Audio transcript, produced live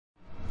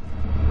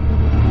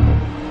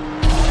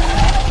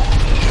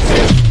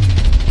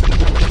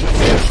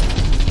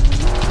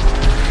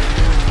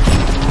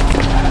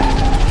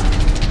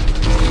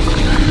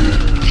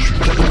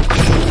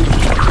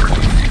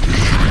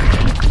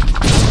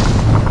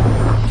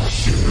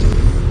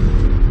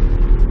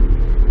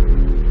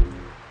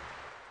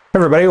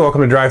Everybody,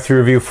 welcome to Drive Thru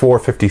Review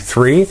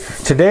 453.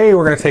 Today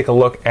we're going to take a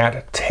look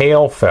at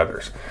Tail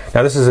Feathers.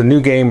 Now this is a new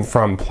game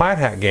from Plaid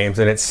Hat Games,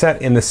 and it's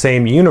set in the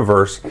same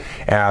universe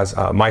as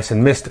Mice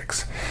and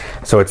Mystics.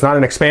 So it's not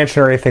an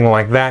expansion or anything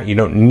like that. You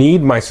don't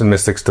need Mice and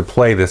Mystics to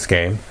play this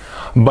game.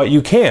 But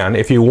you can,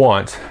 if you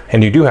want,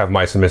 and you do have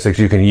Mice and Mystics,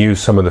 you can use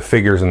some of the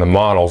figures and the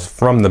models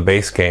from the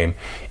base game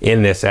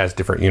in this as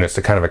different units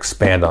to kind of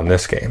expand on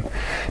this game.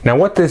 Now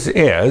what this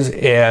is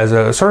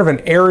a sort of an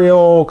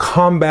aerial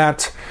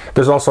combat.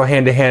 There's also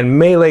hand-to-hand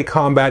melee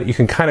combat. You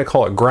can kind of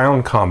call it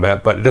ground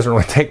combat, but it doesn't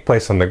really take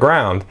place on the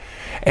ground.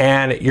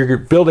 And you're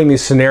building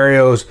these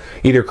scenarios,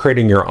 either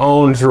creating your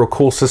own through a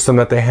cool system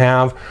that they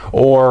have,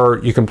 or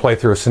you can play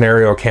through a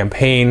scenario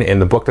campaign in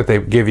the book that they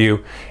give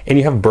you, and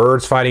you have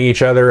birds fighting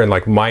each other, and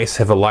like mice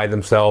have allied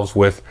themselves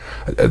with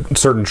a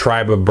certain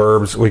tribe of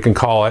birds, we can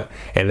call it,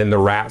 and then the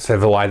rats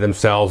have allied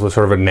themselves with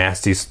sort of a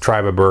nasty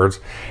tribe of birds,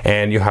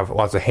 and you have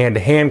lots of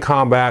hand-to-hand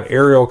combat,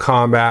 aerial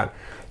combat,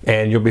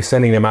 and you'll be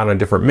sending them out on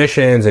different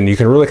missions, and you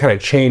can really kind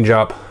of change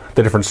up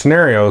the different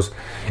scenarios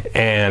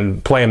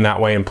and play them that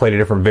way, and play to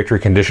different victory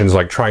conditions,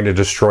 like trying to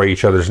destroy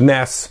each other's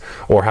nests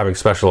or having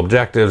special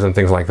objectives and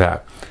things like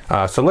that.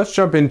 So let's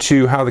jump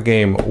into how the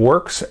game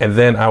works, and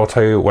then I will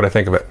tell you what I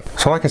think of it.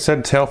 So like I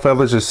said, Tail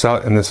Feathers is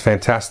set in this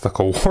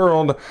fantastical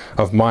world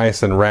of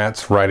mice and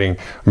rats riding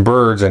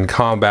birds and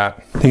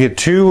combat. You get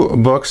two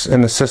books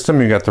in the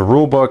system. You got the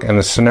rule book and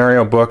the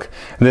scenario book.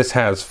 This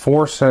has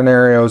 4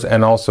 scenarios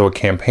and also a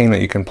campaign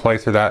that you can play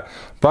through that,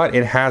 but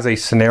it has a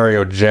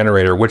scenario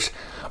generator, which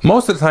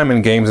most of the time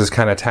in games is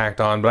kind of tacked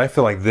on, but I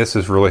feel like this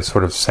is really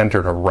sort of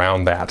centered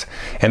around that.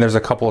 And there's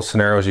a couple of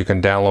scenarios you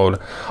can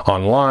download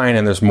online,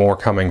 and there's more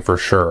coming for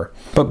sure.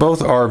 But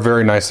both are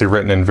very nicely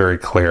written and very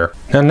clear.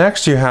 Now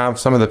next you have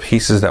some of the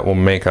pieces that will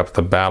make up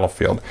the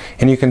battlefield.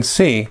 And you can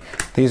see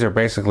these are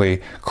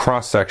basically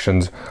cross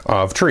sections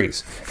of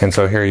trees. And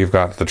so here you've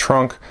got the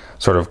trunk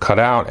sort of cut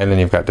out, and then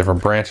you've got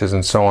different branches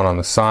and so on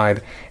the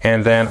side.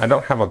 And then I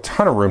don't have a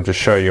ton of room to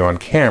show you on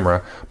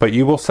camera, but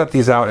you will set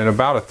these out in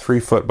about a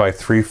 3-foot by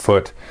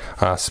 3-foot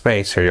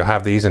space here. You'll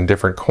have these in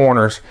different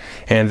corners,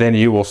 and then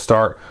you will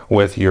start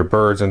with your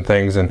birds and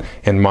things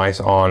and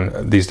mice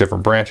on these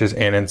different branches.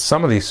 And in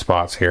some of these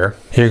spots here,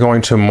 you're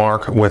going to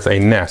mark with a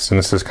nest, and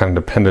this is kind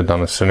of dependent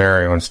on the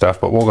scenario and stuff,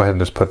 but we'll go ahead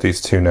and just put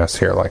these 2 nests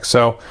here like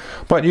so.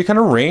 But you can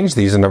arrange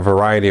these in a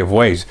variety of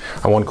ways.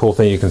 One cool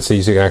thing you can see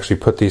is you can actually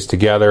put these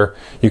together.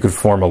 You could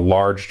form a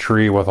large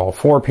tree with all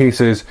 4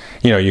 pieces.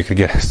 You could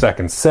get a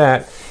second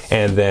set,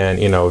 and then,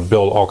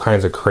 build all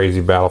kinds of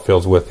crazy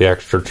battlefields with the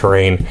extra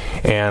terrain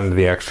and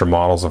the extra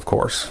models, of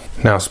course.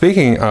 Now,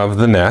 speaking of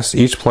the nest,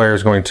 each player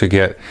is going to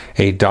get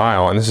a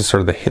dial, and this is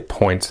sort of the hit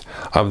points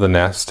of the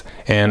nest.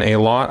 And a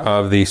lot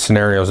of the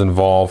scenarios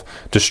involve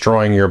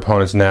destroying your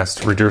opponent's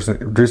nest,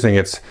 reducing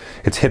its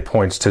hit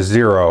points to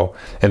 0,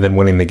 and then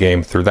winning the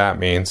game through that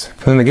means.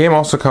 And then the game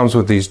also comes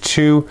with these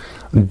 2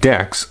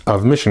 decks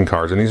of mission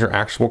cards, and these are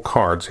actual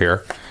cards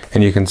here.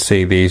 And you can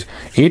see these.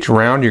 Each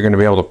round you're going to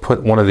be able to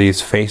put one of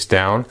these face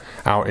down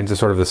out into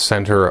sort of the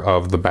center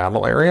of the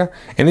battle area.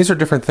 And these are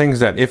different things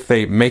that if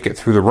they make it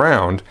through the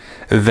round,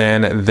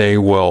 then they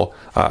will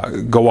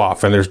go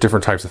off. And there's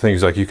different types of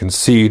things, like you can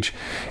siege,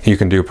 you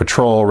can do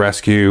patrol,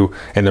 rescue,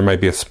 and there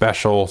might be a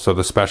special. So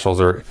the specials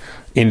are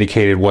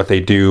indicated what they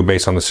do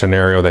based on the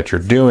scenario that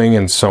you're doing,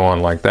 and so on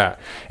like that.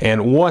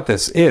 And what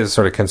this is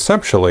sort of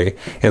conceptually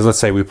is, let's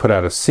say we put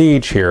out a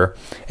siege here,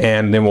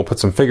 and then we'll put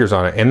some figures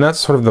on it, and that's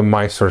sort of the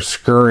mice sort of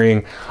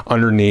scurrying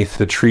underneath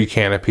the tree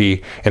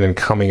canopy and then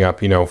coming up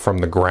from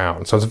the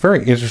ground. So it's a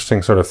very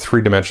interesting sort of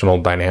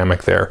 3-dimensional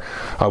dynamic there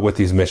with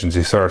these missions.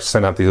 You sort of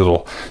send out these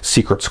little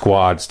secret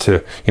squads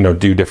to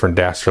do different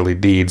dastardly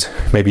deeds,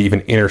 maybe even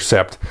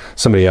intercept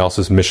somebody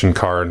else's mission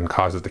card and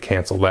cause it to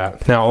cancel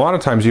that. Now a lot of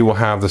times you will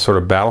have this sort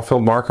of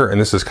battlefield marker, and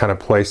this is kind of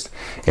placed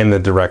in the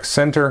direct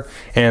center,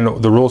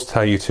 and the rules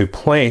tell you to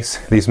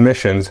place these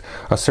missions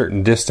a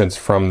certain distance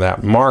from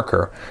that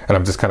marker. And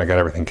I've just kind of got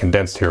everything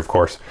condensed here, of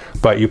course,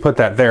 but you put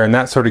that there, and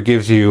that sort of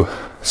gives you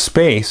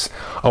space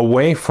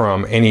away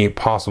from any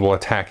possible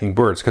attacking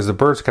birds, because the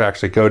birds could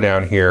actually go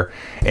down here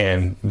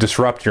and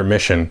disrupt your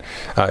mission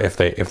if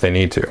they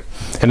need to.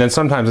 And then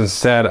sometimes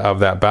instead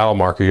of that battle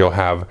marker, you'll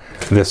have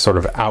this sort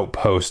of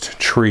outpost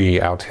tree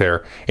out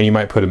here, and you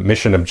might put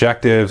mission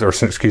objectives, or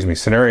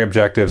scenario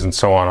objectives and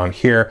so on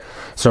here.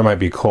 So there might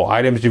be cool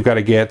items you've got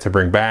to get to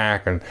bring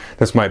back, and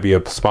this might be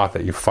a spot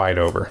that you fight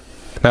over.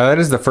 Now that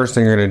is the first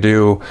thing you're going to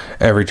do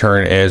every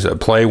turn, is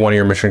play one of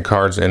your mission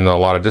cards in a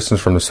lot of distance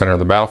from the center of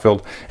the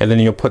battlefield, and then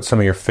you'll put some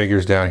of your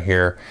figures down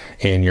here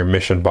in your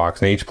mission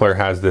box. And each player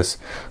has this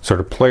sort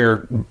of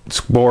player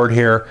board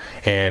here,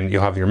 and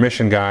you'll have your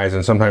mission guys,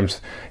 and sometimes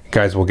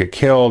guys will get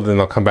killed, and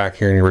they'll come back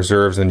here in your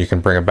reserves, and you can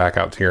bring them back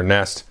out to your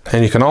nest.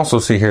 And you can also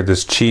see here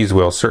this cheese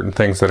wheel. Certain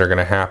things that are going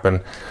to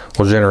happen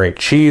will generate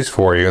cheese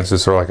for you. This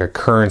is sort of like a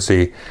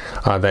currency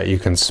that you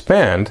can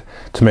spend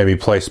to maybe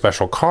play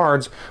special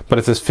cards. But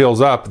if this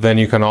fills up, then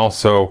you can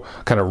also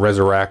kind of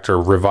resurrect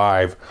or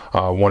revive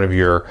one of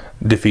your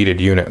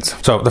defeated units.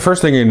 So the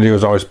first thing you're going to do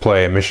is always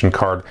play a mission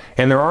card.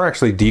 And there are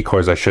actually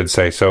decoys, I should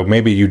say. So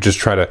maybe you just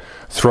try to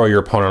throw your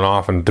opponent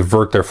off and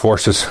divert their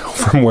forces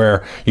from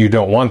where you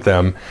don't want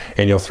them,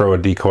 and you'll throw a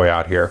decoy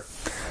out here.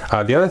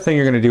 The other thing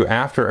you're going to do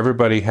after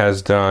everybody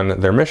has done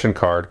their mission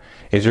card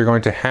is you're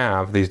going to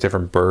have these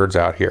different birds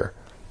out here.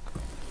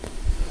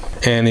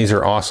 And these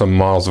are awesome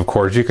models, of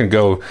course. You can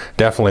go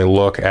definitely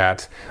look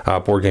at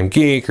Board Game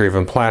Geek or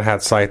even Plaid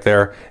Hat's site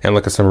there and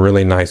look at some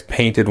really nice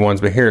painted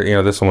ones. But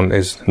here, this one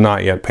is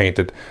not yet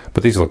painted,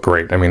 but these look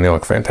great. I mean, they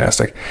look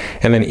fantastic.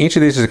 And then each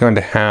of these is going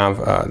to have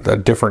a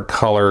different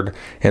colored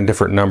and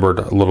different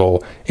numbered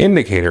little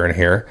indicator in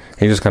here.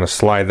 And you just kind of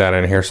slide that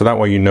in here so that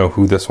way you know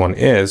who this one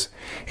is.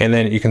 And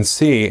then you can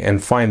see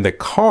and find the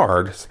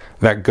cards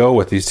that go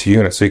with these two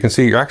units. So you can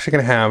see you're actually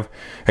going to have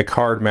a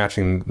card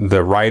matching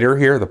the rider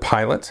here, the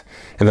pilot,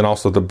 and then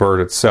also the bird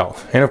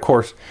itself. And of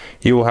course,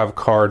 you will have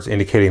cards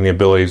indicating the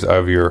abilities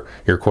of your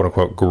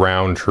quote-unquote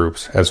ground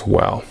troops as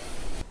well.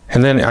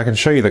 And then I can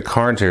show you the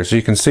cards here. So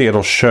you can see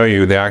it'll show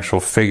you the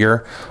actual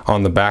figure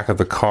on the back of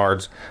the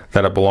cards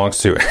that it belongs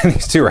to. And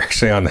these two are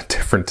actually on the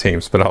different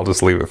teams, but I'll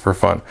just leave it for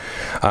fun.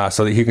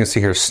 So that you can see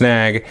here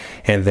Snag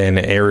and then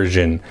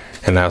Erijin,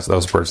 and that's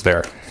those birds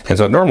there. And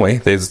so normally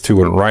these two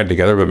wouldn't ride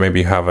together, but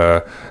maybe you have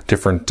a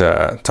different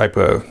type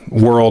of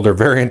world or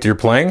variant you're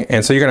playing.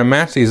 And so you're going to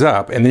match these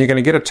up, and then you're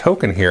going to get a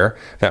token here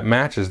that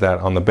matches that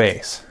on the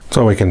base.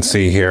 So we can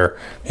see here,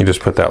 you just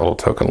put that little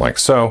token like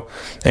so,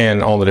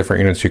 and all the different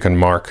units you can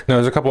mark. Now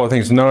there's a couple of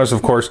things to notice,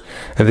 of course,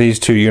 that these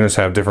two units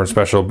have different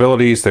special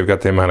abilities. They've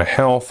got the amount of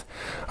health.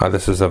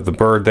 This is of the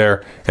bird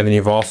there. And then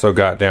you've also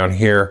got down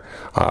here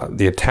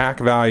the attack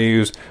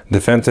values,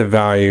 defensive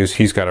values.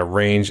 He's got a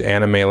range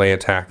and a melee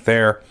attack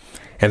there.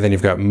 And then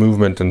you've got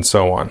movement and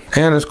so on.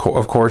 And of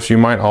course, you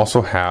might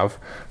also have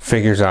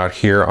figures out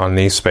here on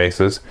these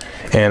spaces.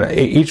 And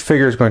each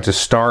figure is going to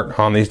start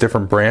on these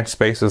different branch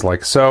spaces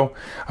like so.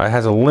 It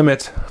has a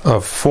limit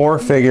of 4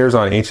 figures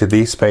on each of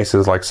these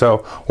spaces like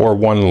so, or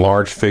 1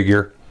 large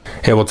figure.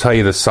 It will tell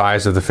you the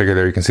size of the figure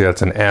there. You can see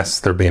that's an S.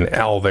 There'd be an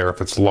L there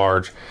if it's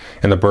large.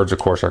 And the birds, of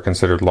course, are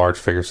considered large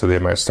figures, so they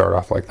might start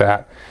off like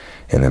that.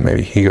 And then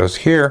maybe he goes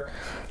here.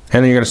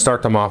 And then you're going to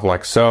start them off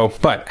like so.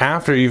 But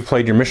after you've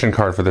played your mission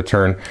card for the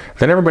turn,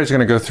 then everybody's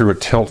going to go through a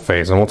tilt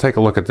phase. And we'll take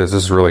a look at this.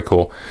 This is really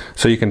cool.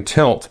 So you can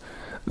tilt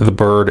the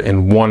bird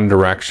in one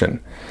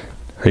direction.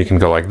 You can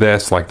go like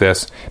this, like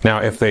this. Now,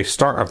 if they're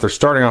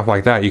starting off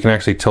like that, you can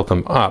actually tilt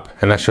them up,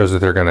 and that shows that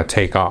they're going to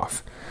take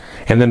off.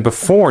 And then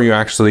before you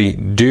actually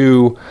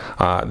do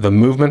the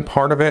movement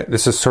part of it,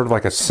 this is sort of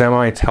like a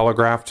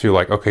semi-telegraph to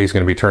like, okay, he's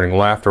going to be turning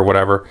left or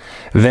whatever.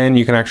 Then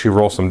you can actually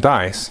roll some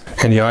dice,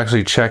 and you'll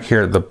actually check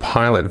here the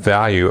pilot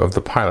value of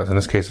the pilot. In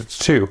this case, it's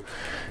 2.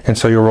 And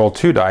so you'll roll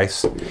 2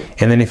 dice,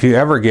 and then if you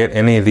ever get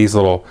any of these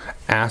little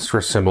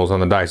asterisk symbols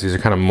on the dice, these are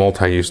kind of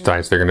multi-use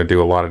dice, they're going to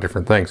do a lot of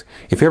different things.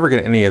 If you ever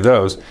get any of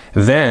those,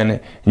 then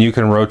you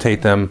can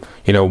rotate them,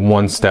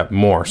 1 step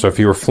more. So if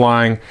you were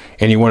flying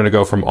and you wanted to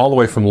go from all the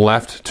way from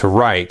left to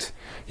right,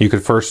 you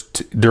could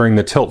first, during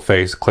the tilt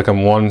phase, click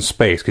on 1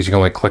 space, because you can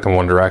only click in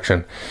 1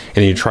 direction,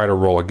 and you try to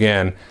roll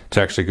again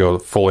to actually go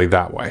fully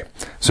that way.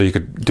 So you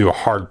could do a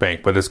hard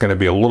bank, but it's going to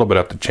be a little bit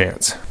up to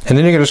chance. And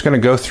then you're just going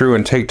to go through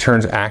and take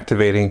turns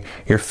activating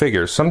your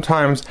figures.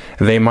 Sometimes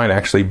they might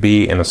actually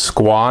be in a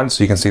squad,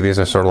 so you can see these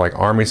are sort of like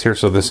armies here.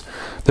 So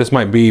this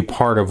might be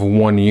part of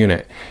 1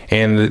 unit,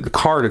 and the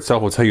card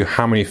itself will tell you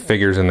how many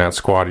figures in that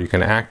squad you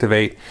can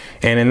activate.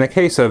 And in the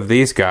case of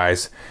these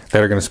guys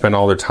that are going to spend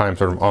all their time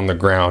sort of on the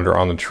ground or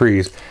on the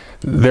trees,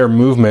 their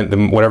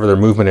movement, whatever their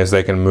movement is,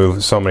 they can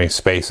move so many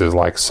spaces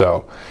like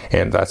so,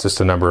 and that's just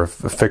a number of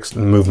fixed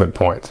movement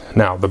points.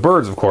 Now the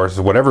birds, of course,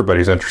 is what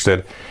everybody's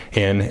interested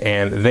in,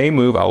 and they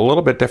move a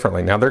little bit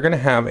differently. Now they're going to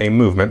have a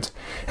movement,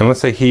 and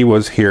let's say he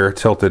was here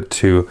tilted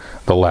to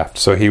the left,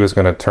 so he was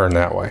going to turn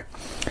that way.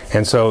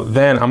 And so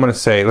then I'm going to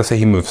say, let's say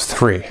he moves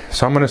 3,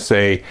 so I'm going to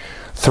say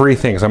 3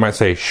 things. I might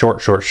say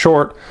short, short,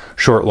 short,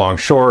 short, long,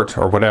 short,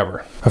 or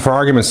whatever. For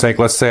argument's sake,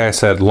 let's say I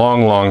said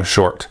long, long,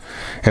 short.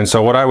 And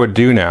so what I would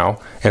do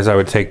now is I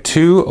would take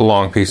 2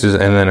 long pieces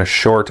and then a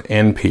short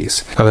end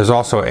piece. Now there's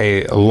also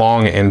a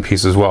long end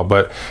piece as well,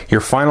 but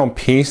your final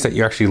piece that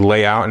you actually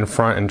lay out in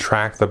front and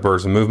track the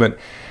bird's movement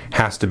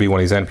has to be one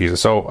of these end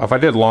pieces. So if I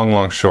did long,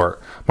 long,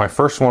 short, my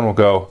first one will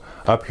go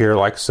up here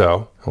like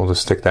so. We'll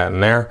just stick that in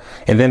there.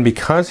 And then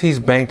because he's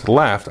banked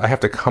left, I have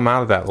to come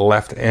out of that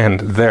left end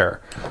there,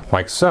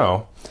 like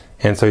so.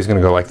 And so he's going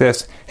to go like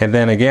this. And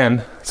then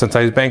again, since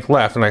I banked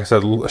left, and like I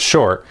said,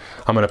 short,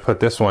 I'm going to put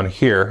this one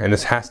here. And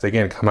this has to,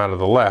 again, come out of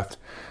the left.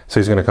 So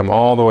he's going to come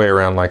all the way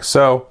around like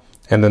so.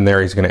 and then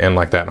there he's going to end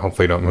like that, and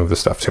hopefully don't move the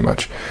stuff too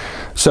much.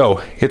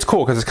 So it's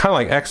cool because it's kind of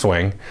like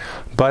X-Wing,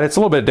 but it's a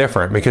little bit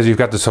different because you've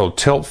got this whole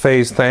tilt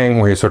phase thing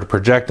where you're sort of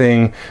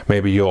projecting.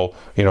 Maybe you'll,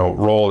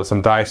 roll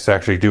some dice to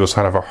actually do a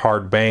kind of a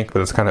hard bank,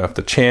 but it's kind of up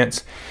to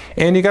chance.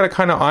 And you got to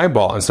kind of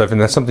eyeball and stuff, and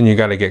that's something you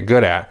got to get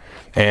good at.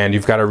 And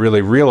you've got to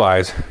really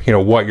realize,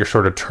 what your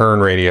sort of turn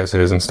radius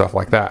is and stuff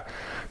like that.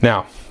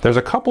 Now, there's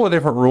a couple of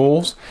different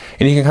rules,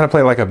 and you can kind of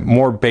play like a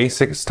more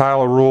basic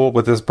style of rule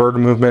with this bird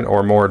movement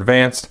or more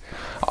advanced.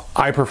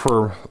 I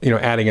prefer,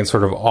 adding in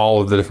sort of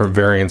all of the different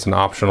variants and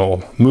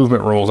optional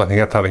movement rules. I think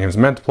that's how the game is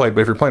meant to play,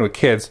 but if you're playing with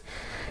kids,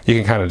 you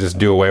can kind of just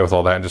do away with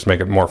all that and just make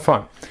it more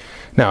fun.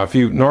 Now, if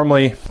you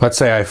normally, let's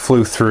say I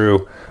flew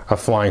through a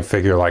flying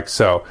figure like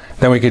so,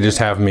 then we could just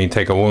have me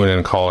take a wound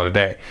and call it a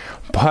day.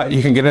 But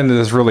you can get into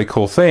this really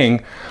cool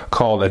thing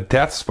called a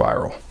death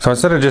spiral. So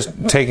instead of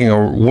just taking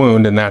a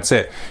wound and that's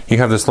it, you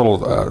have this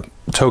little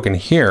token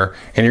here,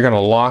 and you're going to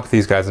lock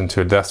these guys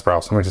into a death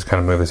spiral. So let me just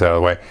kind of move this out of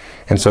the way.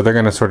 And so they're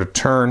going to sort of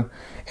turn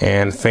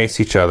and face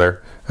each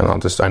other. And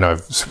I know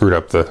I've screwed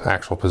up the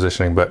actual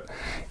positioning, but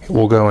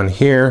we'll go in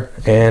here,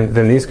 and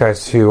then these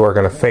guys two are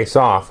going to face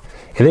off.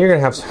 And then you're going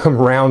to have some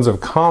rounds of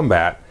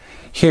combat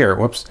here.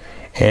 Whoops.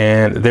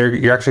 And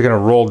you're actually going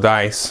to roll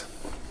dice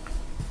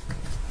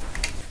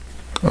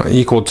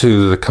equal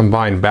to the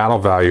combined battle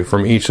value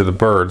from each of the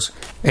birds.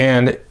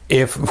 And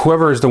if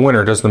whoever is the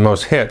winner does the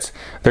most hits,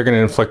 they're going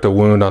to inflict a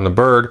wound on the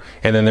bird,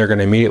 and then they're going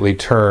to immediately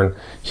turn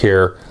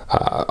here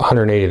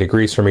 180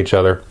 degrees from each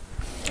other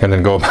and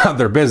then go about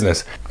their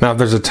business. Now, if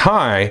there's a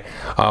tie,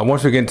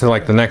 once we get into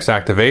like the next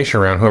activation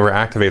round, whoever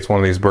activates one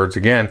of these birds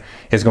again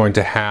is going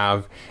to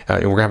have,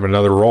 we're going to have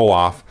another roll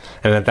off.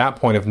 And at that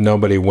point, if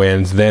nobody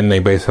wins, then they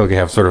basically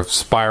have sort of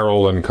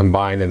spiral and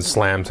combine and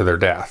slam to their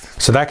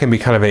death. So that can be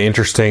kind of an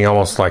interesting,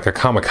 almost like a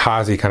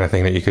kamikaze kind of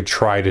thing that you could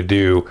try to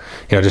do,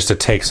 just to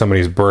take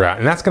somebody's bird out.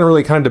 And that's going to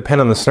really kind of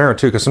depend on the scenario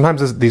too, because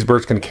sometimes these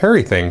birds can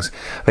carry things.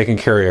 They can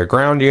carry a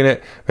ground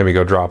unit, maybe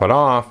go drop it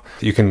off.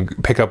 You can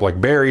pick up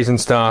like berries and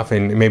stuff,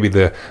 and maybe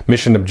the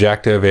mission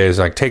objective is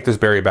like take this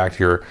berry back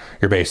to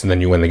your base and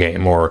then you win the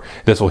game, or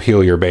this will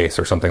heal your base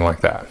or something like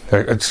that.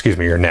 Excuse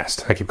me, your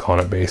nest. I keep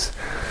calling it base.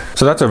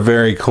 So that's a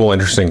very cool,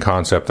 interesting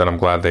concept that I'm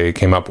glad they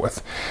came up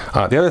with.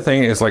 The other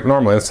thing is, like,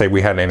 normally, let's say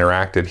we had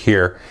interacted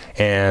here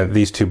and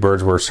these two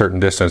birds were a certain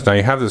distance. Now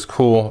you have this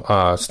cool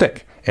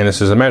stick, and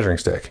this is a measuring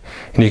stick.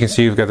 And you can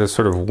see you've got this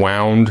sort of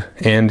wound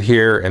end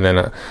here and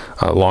then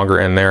a longer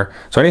end there.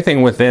 So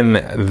anything within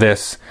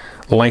this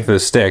length of the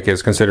stick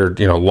is considered,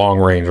 long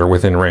range or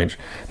within range.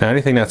 Now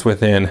anything that's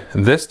within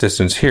this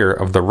distance here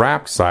of the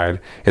wrapped side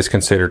is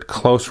considered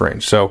close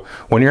range. So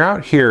when you're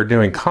out here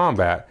doing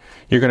combat,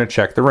 you're going to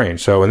check the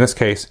range. So in this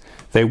case,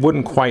 they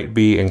wouldn't quite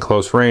be in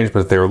close range, but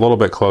if they were a little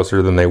bit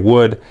closer than they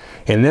would.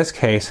 In this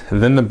case,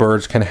 then the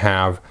birds can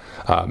have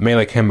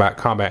melee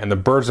combat, and the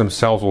birds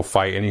themselves will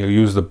fight, and you'll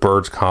use the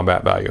bird's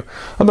combat value.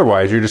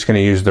 Otherwise, you're just going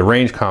to use the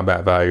range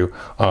combat value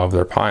of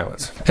their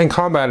pilots. And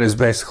combat is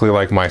basically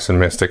like Mice and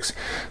Mystics.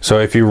 So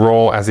if you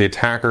roll as the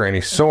attacker any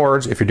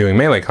swords, if you're doing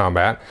melee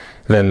combat,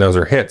 then those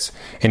are hits.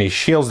 Any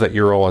shields that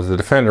you roll as the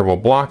defender will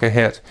block a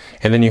hit,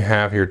 and then you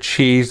have your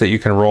cheese that you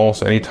can roll.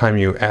 So anytime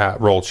you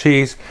roll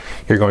cheese,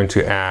 you're going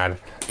to add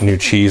new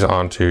cheese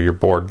onto your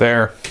board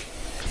there.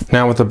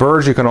 Now with the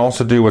birds, you can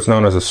also do what's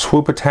known as a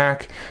swoop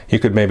attack. You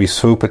could maybe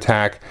swoop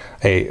attack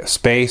a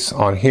space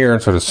on here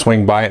and sort of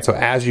swing by it. So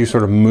as you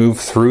sort of move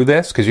through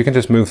this, because you can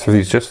just move through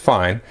these just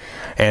fine,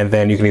 and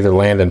then you can either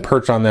land and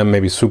perch on them,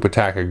 maybe swoop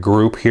attack a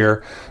group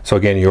here. So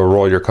again, you'll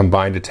roll your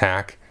combined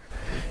attack.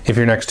 If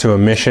you're next to a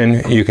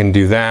mission, you can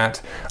do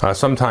that.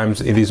 Sometimes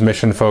these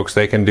mission folks,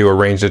 they can do a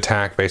ranged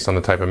attack based on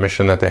the type of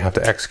mission that they have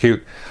to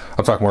execute.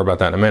 I'll talk more about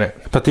that in a minute.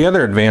 But the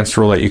other advanced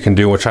rule that you can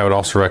do, which I would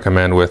also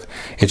recommend with,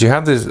 is you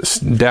have this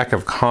deck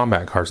of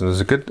combat cards, and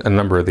there's a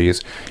number of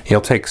these. You'll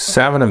take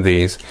 7 of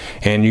these,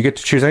 and you get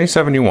to choose any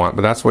 7 you want,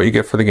 but that's what you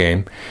get for the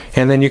game.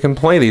 And then you can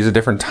play these at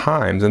different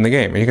times in the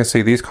game. And you can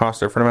see these cost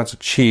different amounts of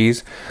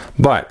cheese,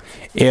 but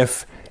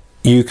if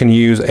you can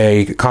use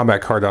a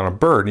combat card on a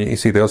bird, and you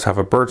see those have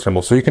a bird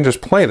symbol, so you can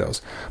just play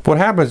those. But what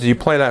happens is you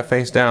play that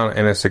face down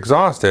and it's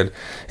exhausted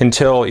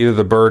until either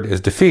the bird is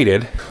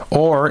defeated,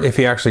 or if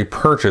he actually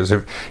perches.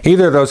 If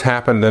either of those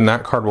happen, then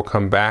that card will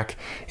come back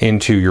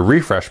into your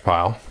refresh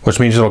pile, which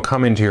means it'll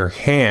come into your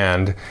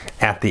hand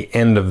at the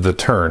end of the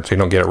turn, so you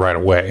don't get it right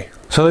away.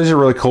 So these are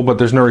really cool, but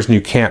there's no reason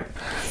you can't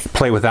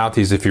play without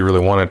these if you really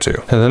wanted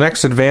to. And the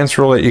next advanced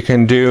rule that you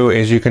can do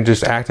is you can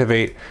just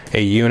activate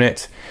a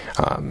unit.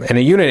 And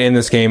a unit in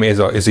this game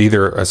is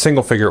either a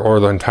single figure or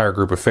the entire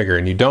group of figure.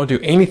 And you don't do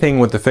anything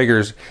with the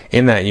figures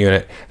in that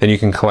unit, then you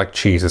can collect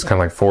cheese. It's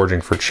kind of like foraging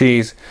for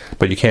cheese,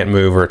 but you can't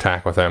move or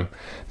attack with them.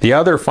 The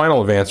other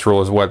final advanced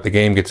rule is what the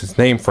game gets its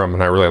name from,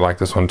 and I really like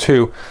this one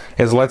too,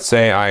 is let's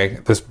say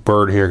this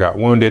bird here got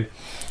wounded.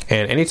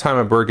 And anytime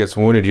a bird gets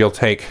wounded, you'll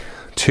take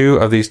two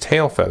of these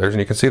tail feathers, and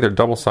you can see they're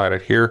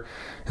double-sided. Here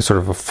is sort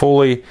of a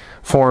fully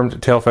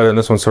formed tail feather, and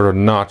this one's sort of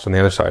notched on the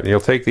other side. And you'll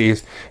take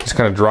these, just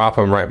kind of drop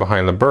them right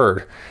behind the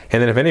bird.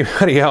 And then if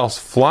anybody else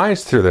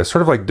flies through this,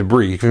 sort of like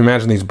debris, if you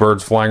imagine these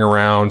birds flying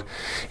around,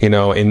 you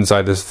know,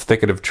 inside this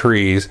thicket of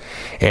trees,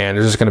 and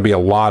there's just going to be a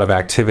lot of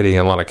activity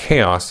and a lot of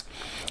chaos,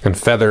 and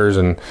feathers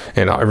and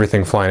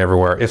everything flying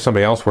everywhere. If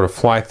somebody else were to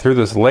fly through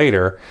this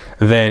later,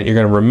 then you're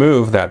going to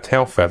remove that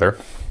tail feather,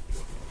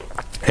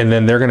 and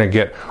then they're going to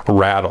get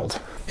rattled.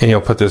 And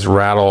you'll put this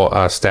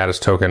rattle status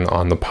token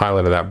on the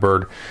pilot of that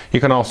bird. You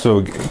can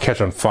also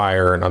catch on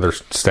fire and other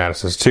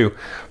statuses too.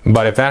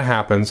 But if that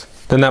happens,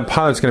 then that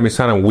pilot's going to be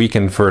kind of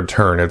weakened for a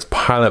turn. Its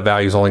pilot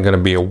value is only going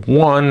to be a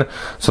 1,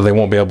 so they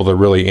won't be able to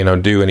really, you know,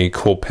 do any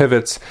cool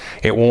pivots.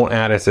 It won't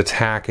add its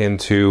attack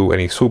into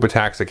any swoop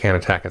attacks. It can't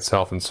attack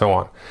itself, and so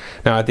on.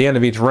 Now, at the end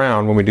of each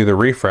round, when we do the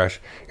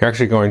refresh, you're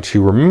actually going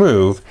to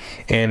remove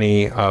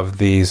any of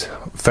these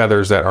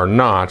feathers that are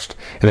notched,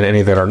 and then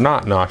any that are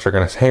not notched are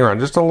going to hang around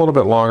just a little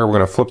bit longer. We're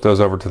going to flip those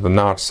over to the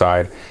notch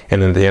side,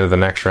 and then at the end of the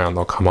next round,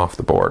 they'll come off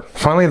the board.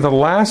 Finally, the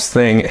last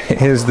thing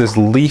is this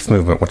leaf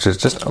movement, which is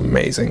just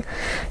amazing.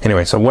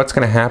 Anyway, so what's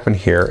going to happen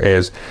here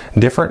is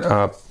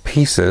different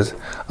pieces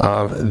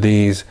of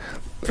these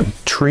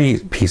tree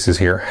pieces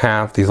here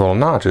have these little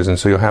notches, and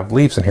so you'll have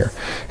leaves in here.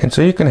 And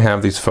so you can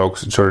have these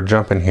folks sort of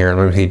jump in here,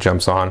 and maybe he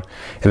jumps on,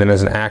 and then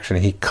as an action,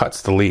 he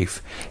cuts the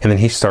leaf, and then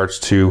he starts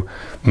to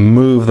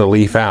move the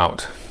leaf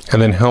out.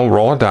 And then he'll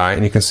roll a die,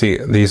 and you can see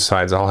these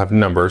sides all have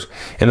numbers,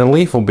 and the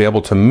leaf will be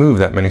able to move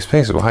that many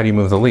spaces. Well, how do you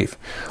move the leaf?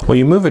 Well,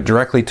 you move it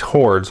directly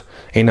towards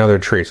another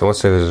tree. So let's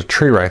say there's a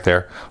tree right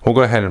there. We'll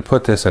go ahead and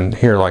put this in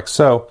here like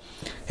so,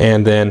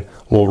 and then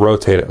we'll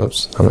rotate it.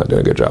 Oops, I'm not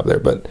doing a good job there,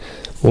 but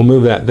we'll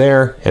move that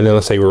there, and then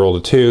let's say we rolled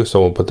a 2, so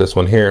we'll put this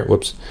one here,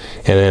 whoops,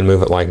 and then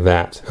move it like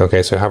that.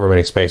 Okay, so however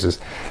many spaces.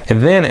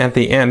 And then at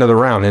the end of the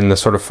round, in the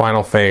sort of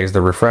final phase,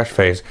 the refresh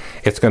phase,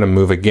 it's going to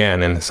move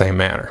again in the same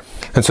manner.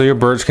 And so your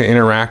birds can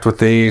interact with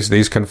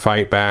these can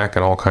fight back,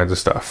 and all kinds of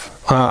stuff.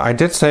 I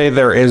did say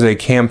there is a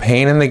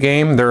campaign in the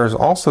game. There's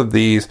also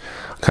these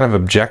kind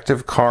of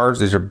objective cards.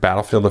 These are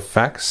battlefield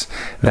effects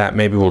that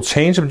maybe will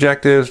change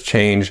objectives,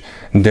 change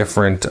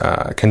different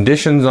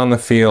conditions on the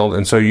field,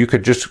 and so you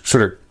could just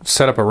sort of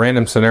set up a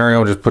random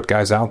scenario, just put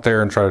guys out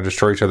there and try to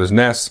destroy each other's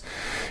nests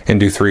and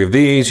do 3 of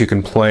these. You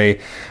can play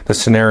the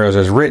scenarios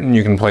as written,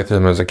 you can play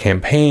them as a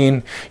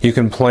campaign, you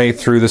can play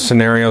through the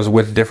scenarios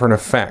with different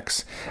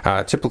effects.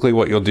 Typically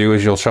what you'll do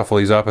is you'll shuffle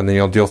these up and then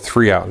you'll deal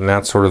 3 out, and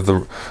that's sort of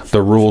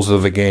the rules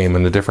of the game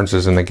and the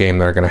differences in the game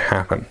that are going to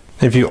happen.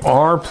 If you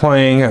are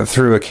playing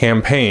through a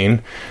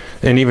campaign,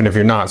 and even if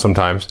you're not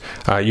sometimes,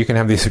 you can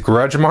have these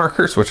grudge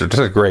markers, which are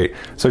just great.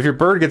 So if your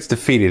bird gets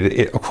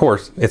defeated, of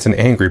course, it's an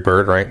angry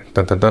bird, right?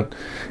 Dun, dun, dun.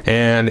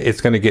 And it's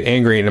going to get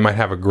angry and it might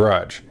have a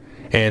grudge.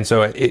 And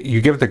so you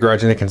give it the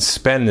grudge, and it can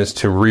spend this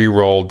to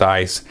re-roll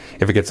dice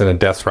if it gets in a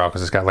death spiral,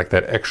 because it's got like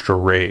that extra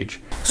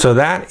rage. So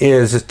that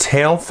is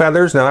tail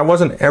feathers. Now, that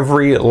wasn't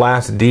every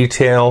last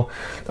detail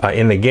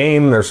in the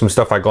game. There's some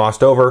stuff I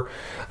glossed over.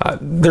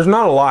 There's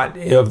not a lot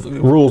of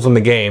rules in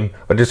the game,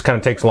 but it just kind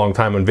of takes a long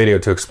time on video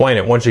to explain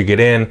it. Once you get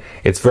in,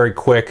 it's very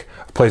quick,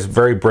 plays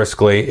very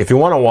briskly. If you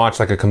want to watch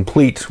like a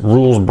complete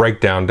rules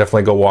breakdown,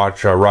 definitely go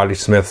watch Roddy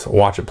Smith's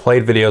Watch It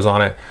Played videos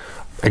on it.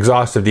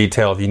 Exhaustive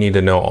detail if you need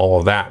to know all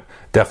of that.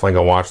 Definitely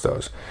go watch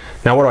those.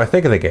 Now, what do I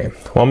think of the game?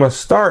 Well, I'm going to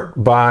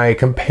start by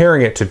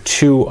comparing it to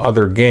 2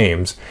 other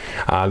games.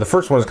 The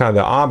first one is kind of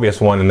the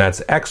obvious one, and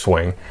that's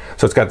X-Wing.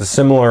 So it's got the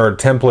similar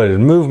templated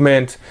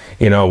movement,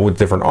 you know, with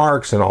different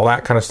arcs and all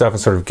that kind of stuff,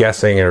 and sort of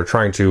guessing or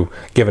trying to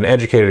give an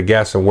educated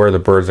guess of where the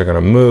birds are going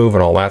to move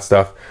and all that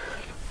stuff.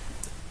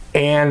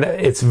 And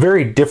it's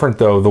very different,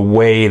 though, the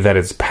way that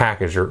it's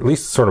packaged, or at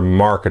least sort of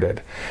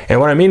marketed.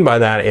 And what I mean by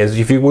that is,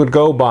 if you would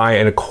go buy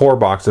in a core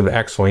box of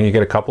X-Wing, you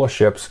get a couple of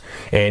ships,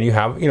 and you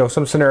have, you know,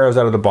 some scenarios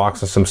out of the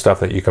box and some stuff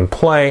that you can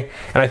play.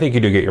 And I think you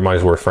do get your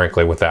money's worth,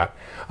 frankly, with that.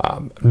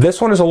 This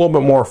one is a little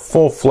bit more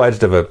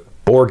full-fledged of a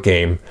board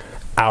game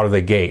out of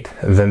the gate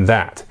than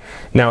that.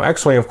 Now,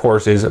 X-Wing, of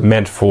course, is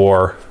meant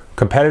for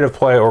competitive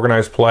play,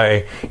 organized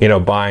play, you know,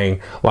 buying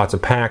lots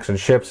of packs and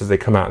ships as they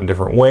come out in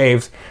different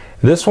waves.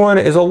 This one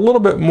is a little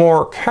bit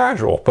more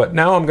casual, but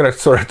now I'm going to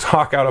sort of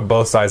talk out of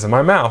both sides of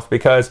my mouth,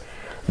 because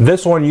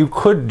this one you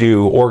could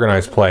do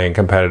organized play and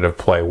competitive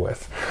play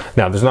with.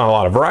 Now, there's not a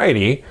lot of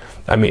variety.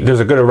 I mean,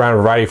 there's a good amount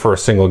of variety for a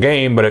single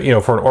game, but, you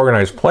know, for an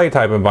organized play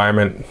type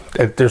environment,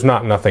 there's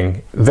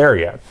nothing there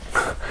yet.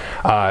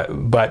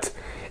 But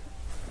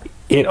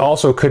it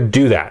also could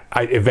do that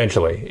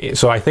eventually.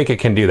 So I think it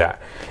can do that.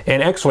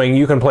 And X-Wing,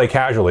 you can play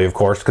casually, of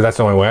course, because that's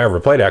the only way I ever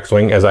played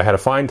X-Wing, as I had a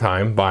fine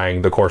time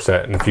buying the core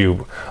set and a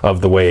few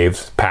of the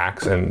waves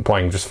packs and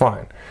playing just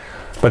fine.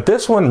 But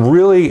this one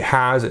really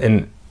has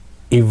an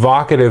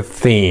evocative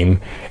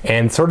theme,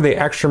 and sort of the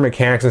extra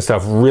mechanics and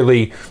stuff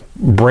really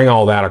bring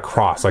all that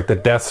across, like the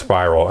death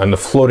spiral and the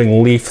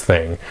floating leaf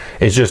thing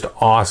is just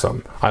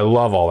awesome. I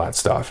love all that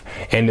stuff.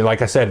 And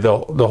like I said, the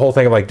whole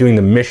thing of like doing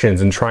the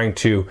missions and trying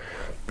to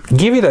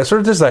give you that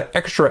sort of just that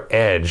extra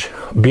edge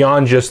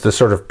beyond just the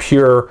sort of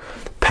pure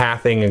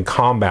pathing and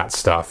combat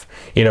stuff.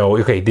 You know,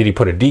 okay, did he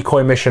put a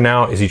decoy mission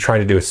out? Is he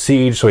trying to do a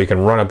siege so he can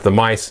run up the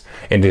mice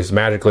and just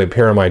magically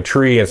appear in my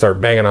tree and start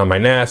banging on my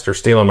nest or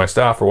stealing my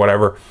stuff or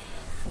whatever?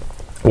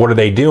 What are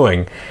they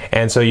doing?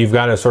 And so you've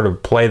got to sort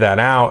of play that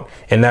out,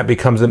 and that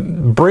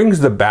brings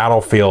the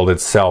battlefield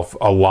itself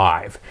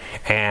alive.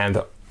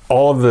 And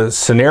all of the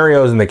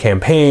scenarios and the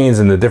campaigns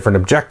and the different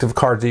objective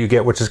cards that you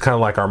get, which is kind of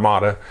like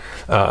Armada,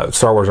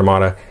 Star Wars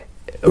Armada,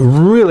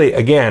 really,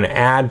 again,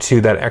 add to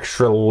that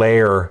extra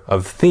layer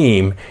of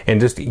theme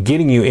and just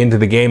getting you into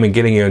the game and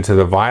getting you into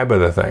the vibe of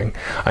the thing.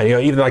 You know,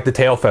 even like the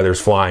tail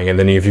feathers flying, and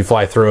then if you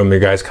fly through him, the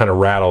guy's kind of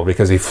rattled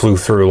because he flew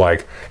through,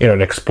 like, you know,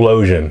 an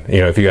explosion,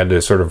 you know, if you had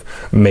to sort of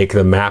make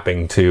the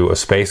mapping to a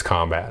space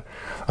combat.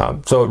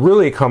 So it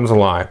really comes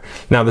alive.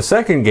 Now, the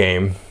second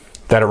game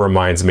that it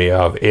reminds me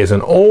of is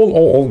an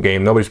old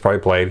game nobody's probably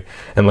played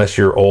unless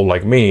you're old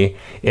like me,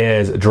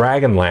 is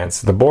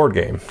Dragonlance, the board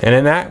game. And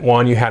in that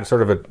one, you had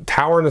sort of a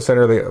tower in the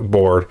center of the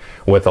board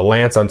with a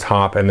lance on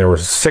top, and there were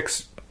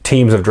 6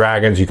 teams of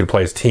dragons. You could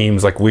play as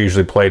teams like we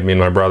usually played, me and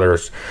my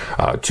brothers,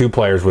 2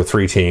 players with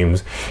 3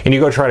 teams. And you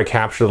go try to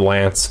capture the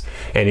lance,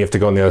 and you have to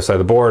go on the other side of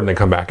the board and then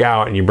come back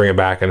out, and you bring it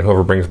back, and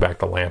whoever brings back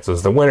the lance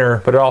is the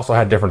winner. But it also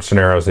had different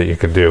scenarios that you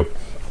could do.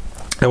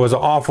 It was an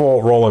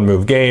awful roll and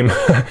move game,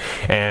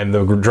 and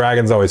the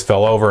dragons always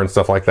fell over and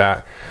stuff like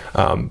that.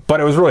 But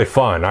it was really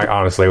fun.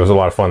 Honestly, it was a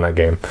lot of fun, that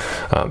game.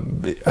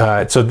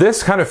 So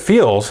this kind of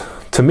feels,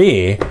 to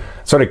me,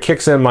 sort of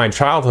kicks in my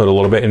childhood a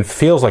little bit and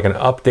feels like an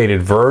updated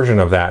version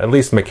of that, at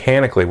least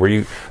mechanically,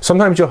 where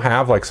sometimes you'll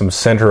have like some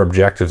center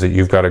objectives that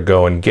you've got to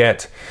go and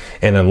get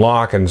and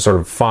unlock and sort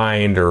of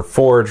find or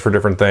forage for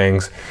different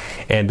things.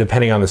 And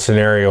depending on the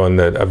scenario and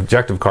the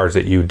objective cards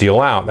that you deal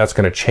out, that's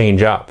going to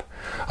change up.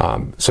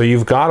 So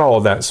you've got all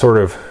of that sort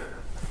of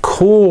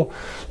cool,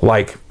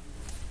 like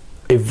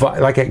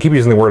I keep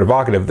using the word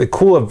evocative, the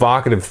cool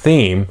evocative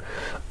theme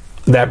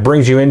that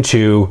brings you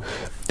into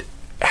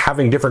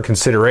having different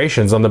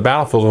considerations on the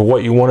battlefield of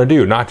what you want to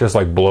do, not just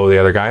like blow the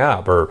other guy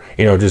up or,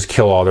 you know, just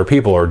kill all their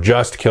people or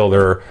just kill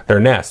their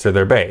nest or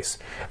their base.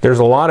 There's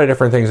a lot of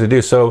different things to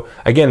do. So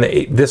again,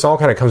 this all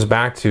kind of comes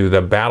back to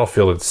the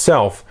battlefield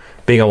itself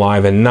being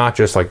alive and not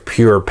just like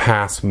pure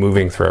paths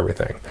moving through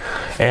everything.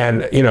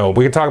 And, you know,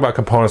 we can talk about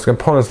components.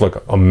 Components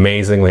look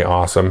amazingly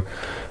awesome.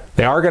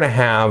 They are going to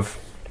have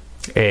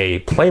a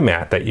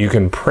playmat that you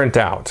can print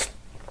out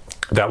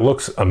that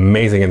looks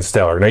amazing and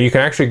stellar. Now you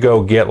can actually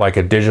go get like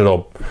a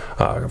digital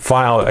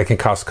file that can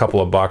cost a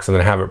couple of bucks and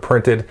then have it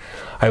printed.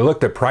 I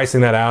looked at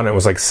pricing that out and it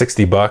was like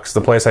 $60.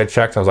 The place I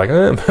checked, I was like,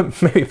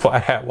 maybe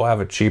Flat Hat will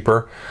have it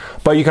cheaper.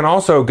 But you can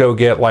also go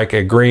get like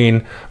a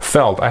green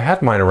felt. I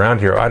had mine around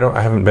here. I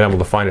haven't been able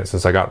to find it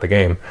since I got the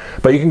game.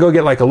 But you can go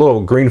get like a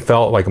little green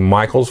felt like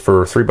Michaels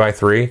for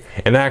 3x3,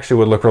 and that actually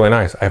would look really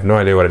nice. I have no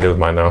idea what I did with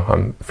mine though.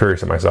 I'm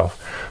furious at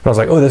myself. But I was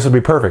like, oh, this would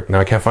be perfect.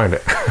 Now I can't find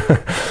it.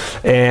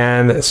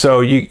 And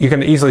so you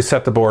can easily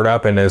set the board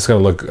up, and it's going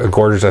to look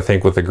gorgeous, I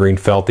think, with the green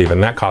felt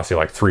even. That costs you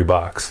like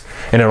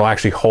 $3. And it'll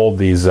actually hold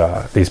these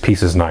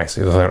pieces nice,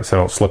 so they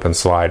don't slip and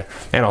slide,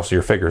 and also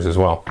your figures as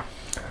well.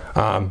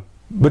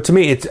 But to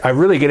me, I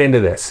really get into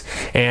this,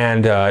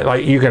 and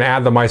like you can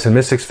add the Mice and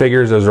Mystics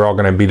figures. Those are all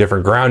going to be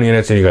different ground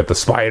units, and you got the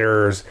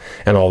spiders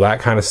and all that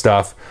kind of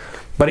stuff.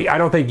 But I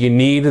don't think you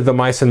need the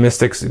Mice and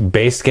Mystics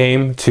base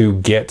game to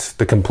get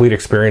the complete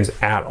experience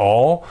at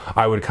all.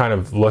 I would kind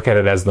of look at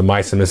it as the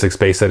Mice and Mystics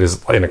base set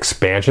is an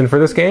expansion for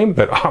this game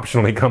that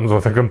optionally comes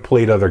with a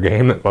complete other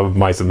game of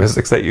Mice and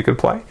Mystics that you could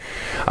play.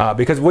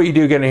 Because what you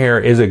do get in here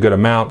is a good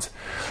amount.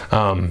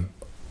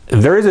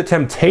 There is a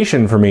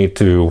temptation for me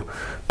to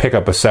pick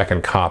up a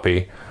second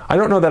copy. I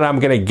don't know that I'm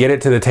going to get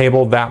it to the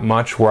table that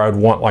much where I'd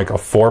want like a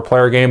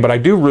 4-player game, but I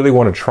do really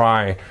want to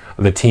try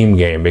the team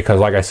game because,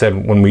 like I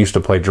said, when we used to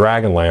play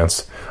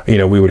Dragonlance, you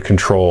know, we would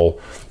control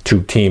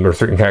 2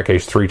 teams, or in that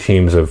case 3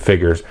 teams of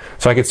figures.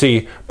 So I could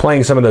see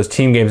playing some of those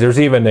team games. There's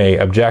even a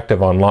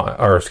objective online,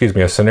 or excuse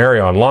me, a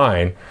scenario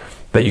online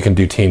that you can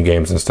do team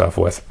games and stuff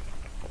with,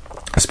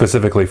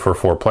 specifically for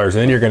 4 players.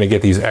 And then you're going to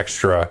get these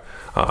extra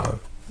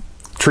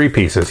tree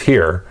pieces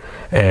here,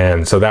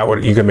 and so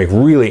you can make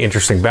really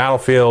interesting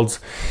battlefields.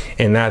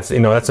 And that's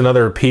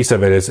another piece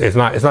of it. It's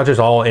not just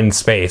all in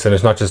space, and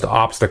it's not just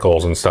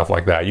obstacles and stuff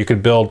like that. You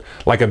could build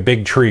like a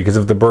big tree, because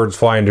if the birds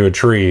fly into a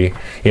tree,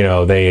 you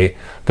know,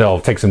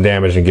 they'll take some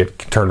damage and get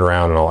turned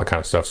around and all that kind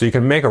of stuff. So you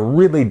can make a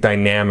really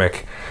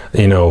dynamic,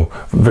 you know,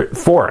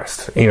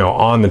 forest, you know,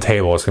 on the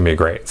table. It's gonna be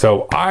great.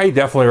 So I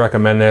definitely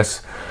recommend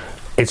this.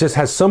 It just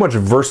has so much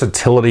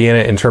versatility in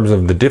it in terms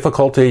of the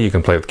difficulty. You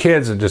can play with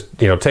kids and just,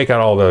 you know, take out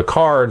all the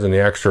cards and the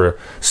extra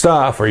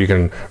stuff, or you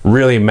can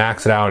really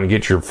max it out and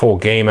get your full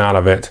game out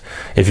of it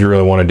if you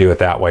really want to do it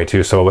that way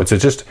too. So it's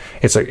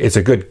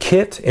a good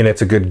kit, and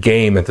it's a good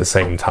game at the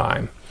same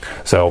time.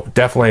 So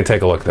definitely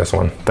take a look at this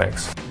one.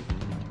 Thanks.